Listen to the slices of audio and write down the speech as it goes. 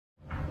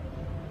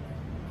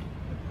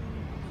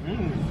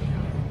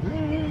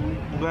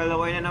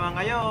Maglalaway na naman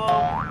kayo.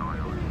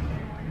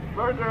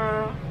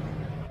 Burger!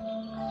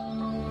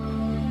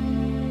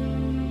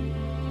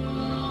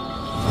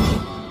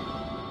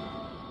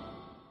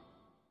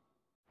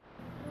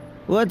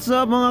 What's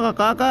up mga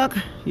kakakak?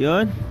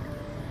 Yun,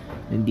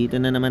 nandito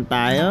na naman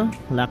tayo,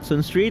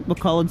 Lacson Street,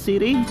 Bacolod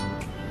City.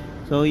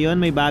 So yun,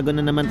 may bago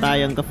na naman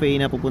tayong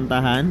cafe na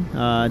pupuntahan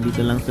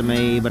dito lang sa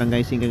may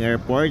Barangay Singcang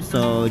Airport.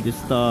 So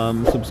just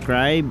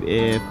subscribe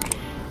if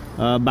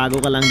bago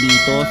ka lang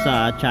dito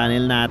sa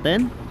channel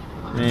natin,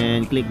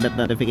 and click that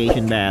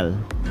notification bell.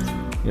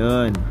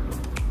 Yun.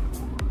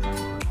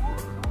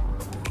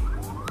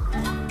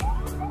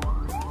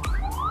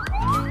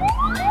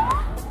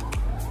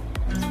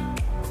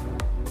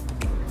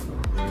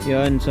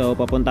 Yun, so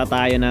papunta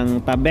tayo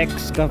ng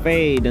Tabekz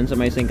Cafe dun sa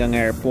may Singcang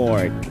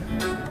Airport.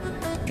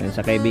 Yun,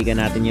 sa kaibigan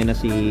natin yun na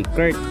si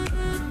Kurt,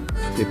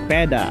 si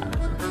Peda.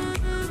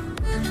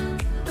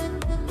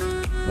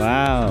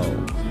 Wow,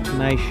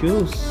 nice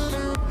shoes,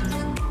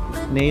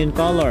 neon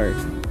color.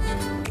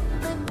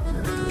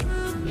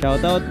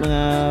 Shoutout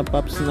mga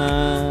paps na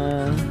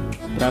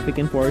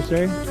traffic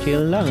enforcer.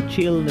 Chill lang,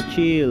 chill na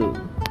chill.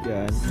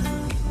 Yan.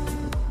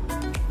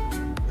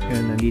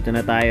 Yun, nandito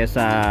na tayo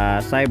sa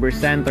Cyber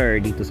Center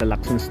dito sa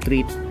Lacson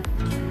Street,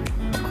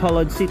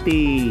 Bacolod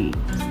City.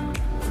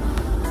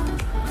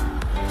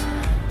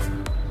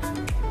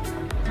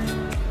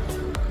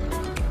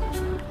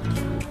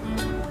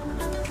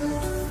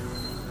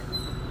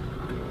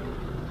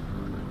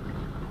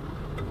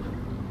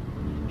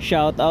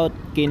 Shout out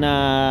kina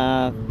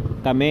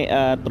kami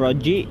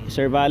Brgy,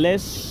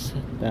 Serviales,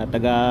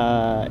 taga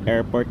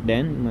airport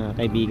din, mga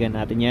kaibigan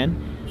natin yan.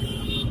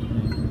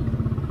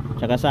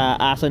 Tsaka sa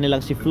aso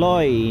nilang si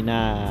Floy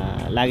na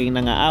laging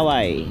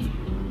nangaaway.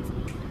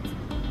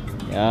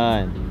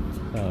 Yan.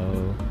 So,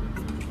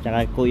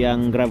 tsaka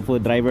kuyang grab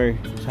food driver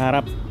sa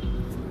harap.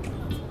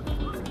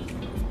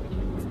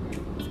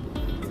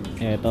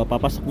 Eto,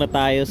 papasok na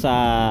tayo sa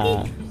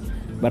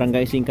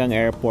Barangay Singcang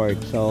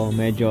Airport. So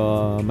medyo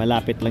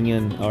malapit lang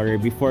yun, or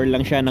before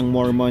lang siya ng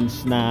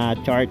Mormons na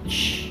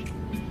church.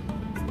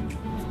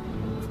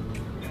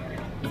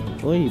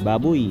 Uy,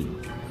 baboy.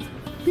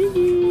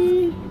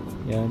 Brgy.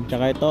 Yan,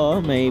 tsaka ito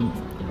may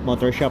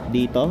motor shop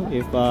dito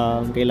if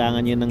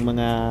kailangan nyo ng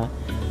mga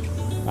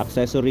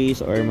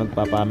accessories or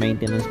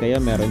magpapa-maintenance kayo,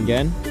 meron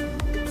dyan.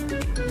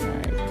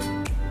 Alright.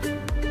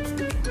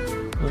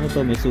 Ano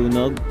to, may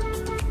sunog.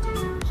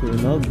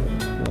 Sunog.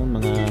 Yan,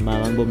 mga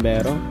mamang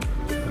bombero.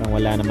 Parang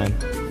wala naman.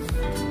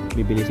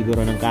 Bibili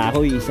siguro ng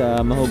kahoy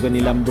sa mahogany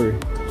lumber.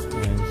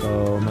 Yan,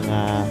 so mga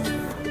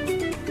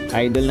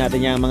idol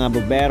natin yung mga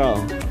bombero.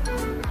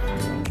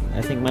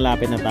 I think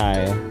malapit na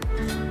tayo.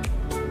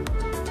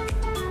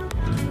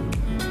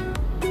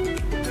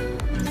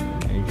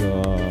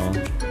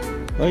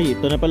 Oy,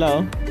 ito na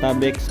pala oh,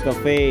 Tabekz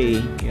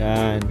Cafe.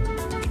 Yan.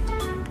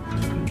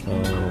 So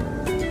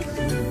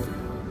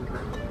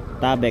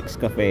Tabekz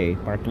Cafe,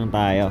 park lang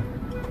tayo.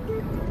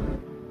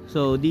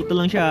 So dito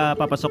lang siya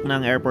papasok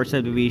ng airport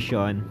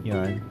subdivision.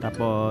 Yan.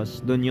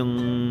 Tapos doon yung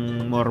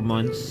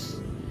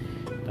Mormons.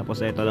 Tapos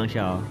ito lang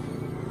siya oh.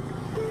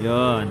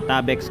 Yun,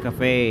 Tabekz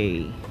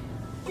Cafe.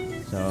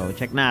 So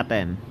check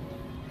natin.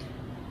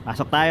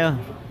 Pasok tayo.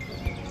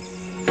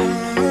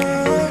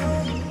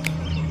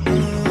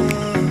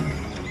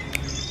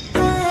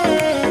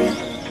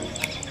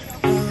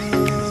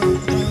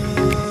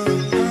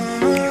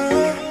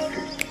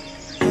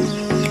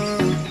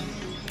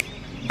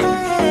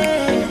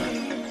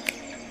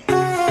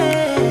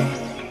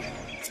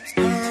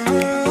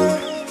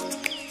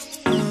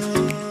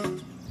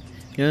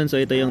 Yun, so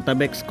ito yung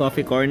Tabekz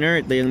Coffee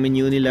Corner. Ito yung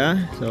menu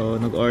nila. So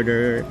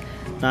nag-order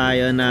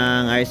tayo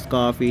ng iced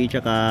coffee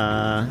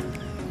tsaka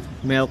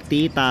milk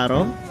tea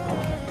taro.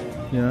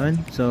 Yun,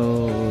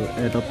 so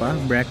ito pa,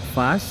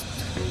 breakfast.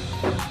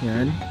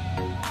 Yan.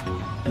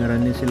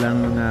 Meron din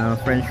silang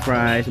mga french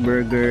fries,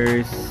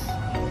 burgers.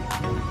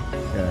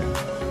 Yan.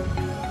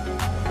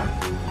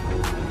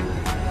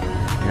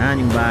 Yan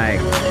yung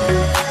bike.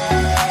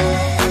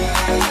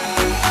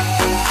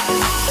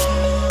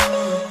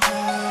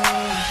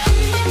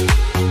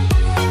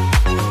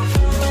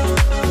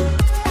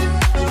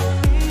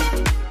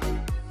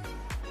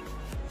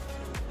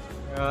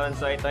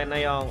 So ito na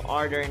yung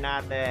order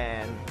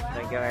natin.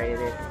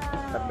 Nag-ready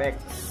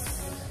Tabekz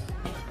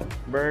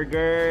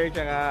burger,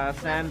 tsaka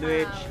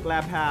sandwich,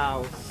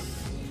 clubhouse.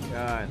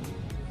 Yan.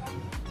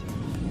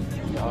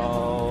 So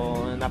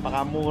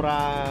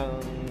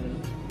napakamurang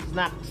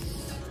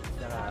snacks.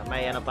 Tsaka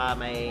may ano pa,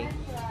 may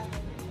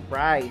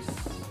fries.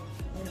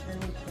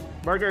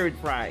 Burger with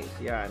fries.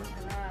 Yan.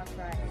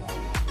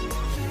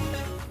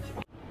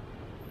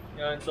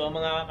 Yun, so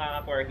mga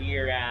kakapor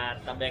here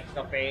at Tabekz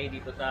Cafe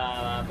dito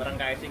sa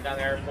Barangay Singcang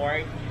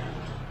Airport.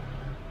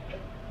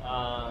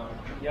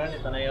 Yun,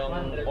 ito na yung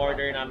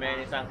order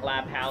namin, isang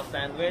clubhouse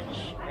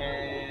sandwich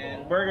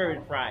and burger with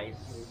fries.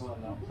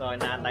 So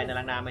inaantay na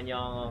lang namin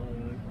yung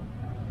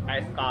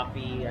iced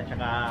coffee at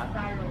saka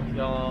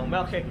yung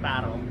milkshake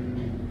taro.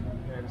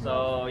 And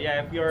so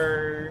yeah, if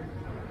you're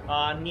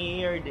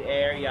near the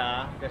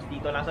area, just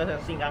dito lang sa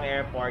Singcang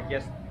Airport,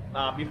 just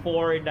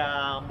before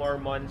the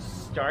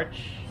Mormons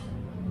Church.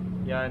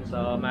 Yan,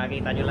 so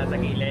makikita nyo lang sa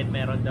gilid,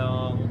 meron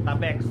dong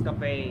Tabekz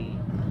Cafe.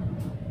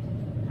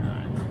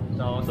 Yan.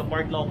 So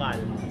support local.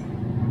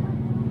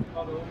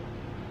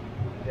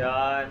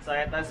 Yan, so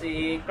ito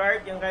si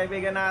Kurt, yung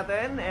kaibigan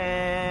natin,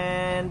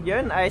 and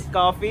yun, iced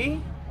coffee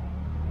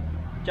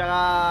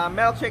tsaka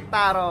milkshake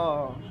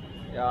taro.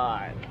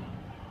 Yan.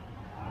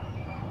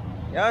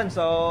 Yan,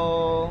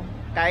 so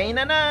kain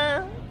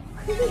na.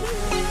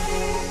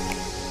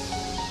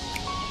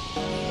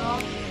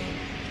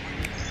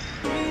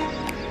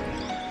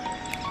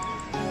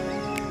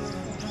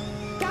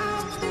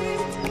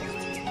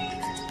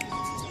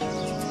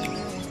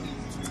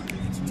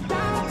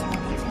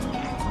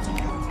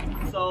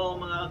 So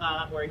mga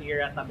kakak, we're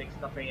here at Tabekz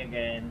Cafe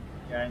again.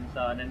 Yan,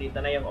 so nandito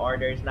na yung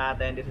orders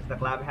natin. This is the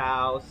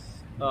clubhouse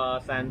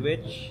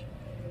sandwich.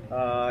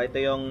 Ito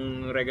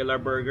yung regular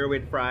burger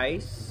with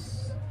fries,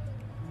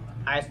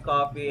 iced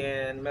coffee,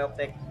 and milk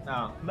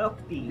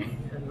tea.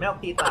 Milk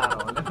tea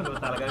taro.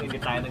 Talagang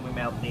hindi tayo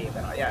nagme-milk tea.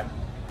 Pero ayan,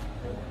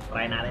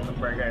 try natin yung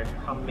burger.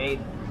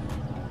 Homemade.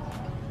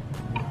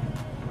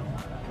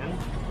 Ayan.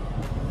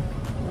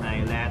 May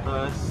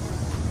lettuce,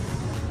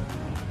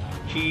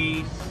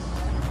 cheese,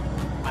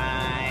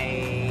 may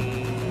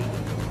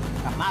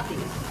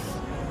kamatis.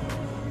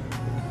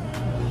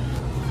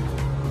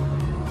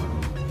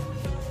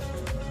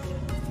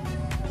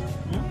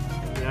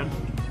 Yan.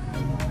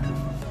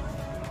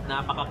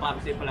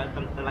 Napaka-clumsy pala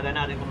talaga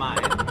natin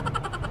kumain.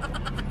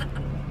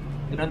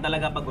 Ganoon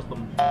talaga pag gusto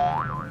mo.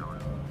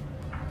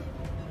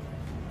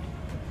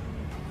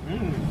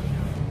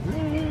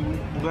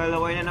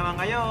 Galaway na naman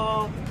kayo.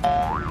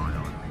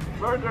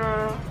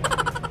 Burger.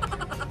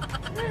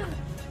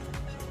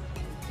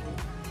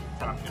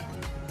 Sarap niya.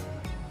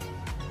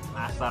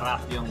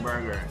 Masarap yung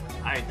burger.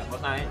 Ay,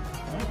 tapos na eh.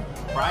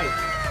 Fries.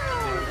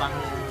 Meron pang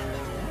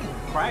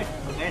fries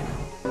again.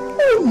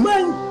 Oh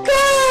my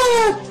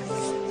God!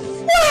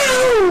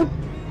 Wow!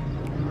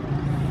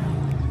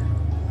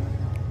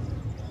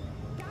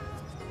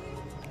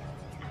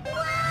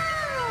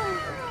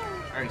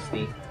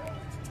 Thirsty.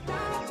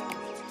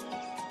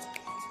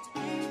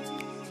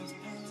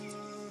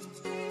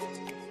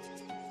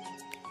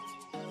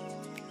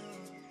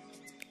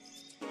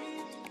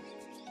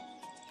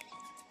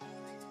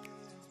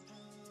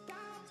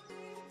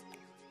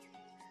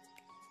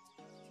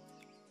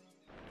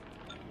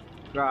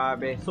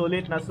 Grabe,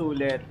 sulit na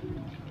sulit.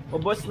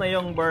 Ubos na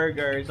yung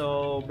burger.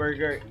 So,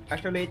 burger,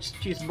 actually it's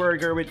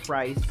cheeseburger with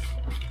fries.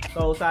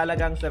 So, sa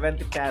halagang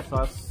 70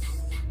 pesos.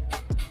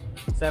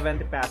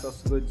 70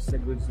 pesos, goods na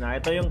goods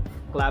na. Ito yung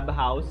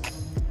clubhouse.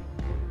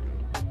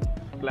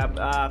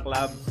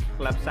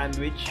 Club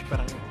sandwich,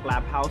 parang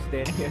clubhouse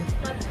din.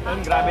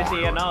 Ang grabe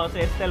si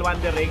still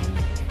wondering.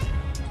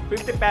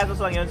 50 pesos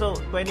lang yun. So,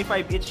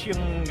 25 each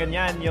yung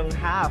ganyan, yung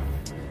half.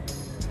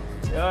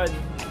 Yun,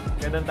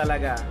 ganun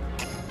talaga.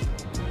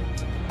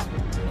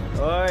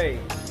 Oy!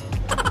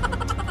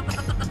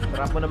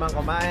 Sarap mo naman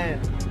kumain.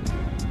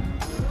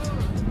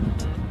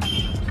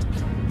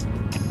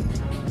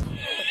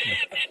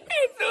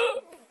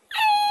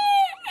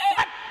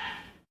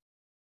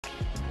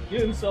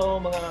 Yun, so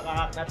mga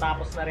kakak,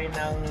 natapos na rin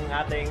ang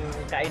ating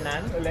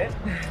kainan ulit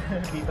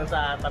dito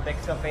sa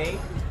Tabekz Cafe.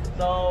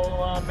 So,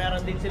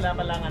 meron din sila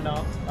palang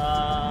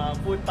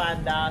Food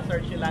Panda.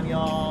 Search nyo lang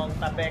yung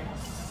Tabekz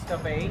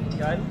Cafe.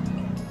 Yun.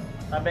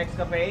 Tabekz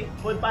Cafe.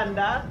 Food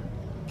Panda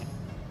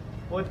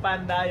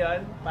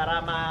yon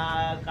para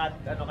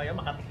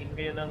makatikim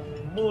kayo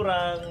ng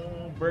murang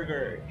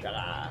burger.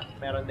 Tsaka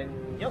meron din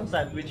yung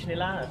sandwich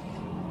nila.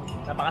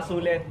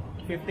 Napakasulit.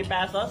 50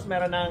 pesos,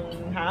 meron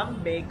ng ham,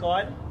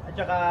 bacon, at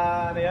saka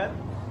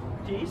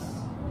cheese.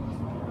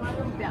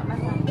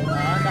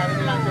 Dami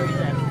nilang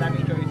choices.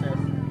 Daming choices.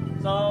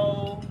 So,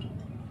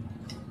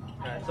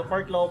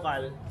 support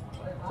local.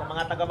 Sa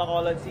mga taga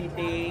Bacolod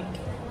City,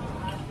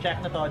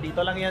 check na to.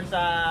 Dito lang yan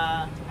sa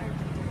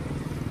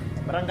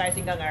Barangay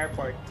Singcang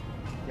Airport.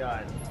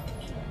 Yan.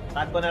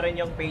 Tag ko na rin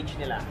yung page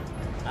nila.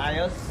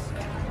 Ayos.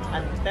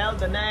 Until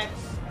the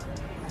next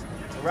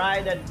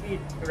Ride and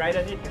Eat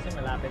kasi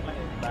malapit lang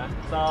yun, diba?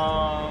 So,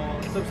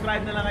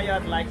 subscribe na lang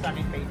kayo at like sa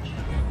aking page.